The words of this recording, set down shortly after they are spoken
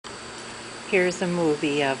Here's a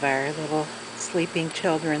movie of our little sleeping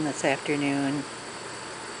children this afternoon.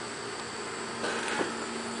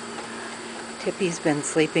 Tippy's been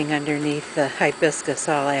sleeping underneath the hibiscus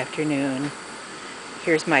all afternoon.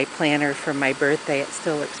 Here's my planner for my birthday. It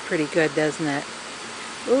still looks pretty good, doesn't it?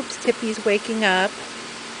 Oops, Tippy's waking up.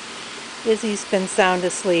 Izzy's been sound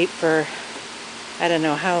asleep for I don't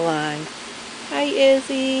know how long. Hi,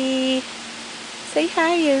 Izzy. Say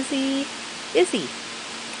hi, Izzy. Izzy.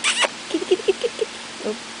 Kitty, kitty, kitty, kitty, kitty.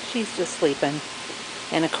 Oh, she's just sleeping.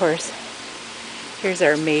 And of course, here's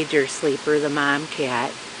our major sleeper, the mom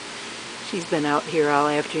cat. She's been out here all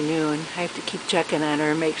afternoon. I have to keep checking on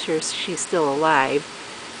her and make sure she's still alive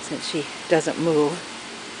since she doesn't move.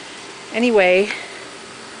 Anyway,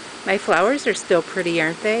 my flowers are still pretty,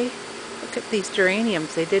 aren't they? Look at these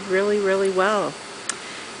geraniums. They did really, really well.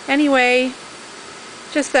 Anyway,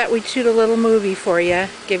 just thought we'd shoot a little movie for you.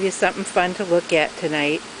 Give you something fun to look at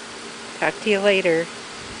tonight. Talk to you later.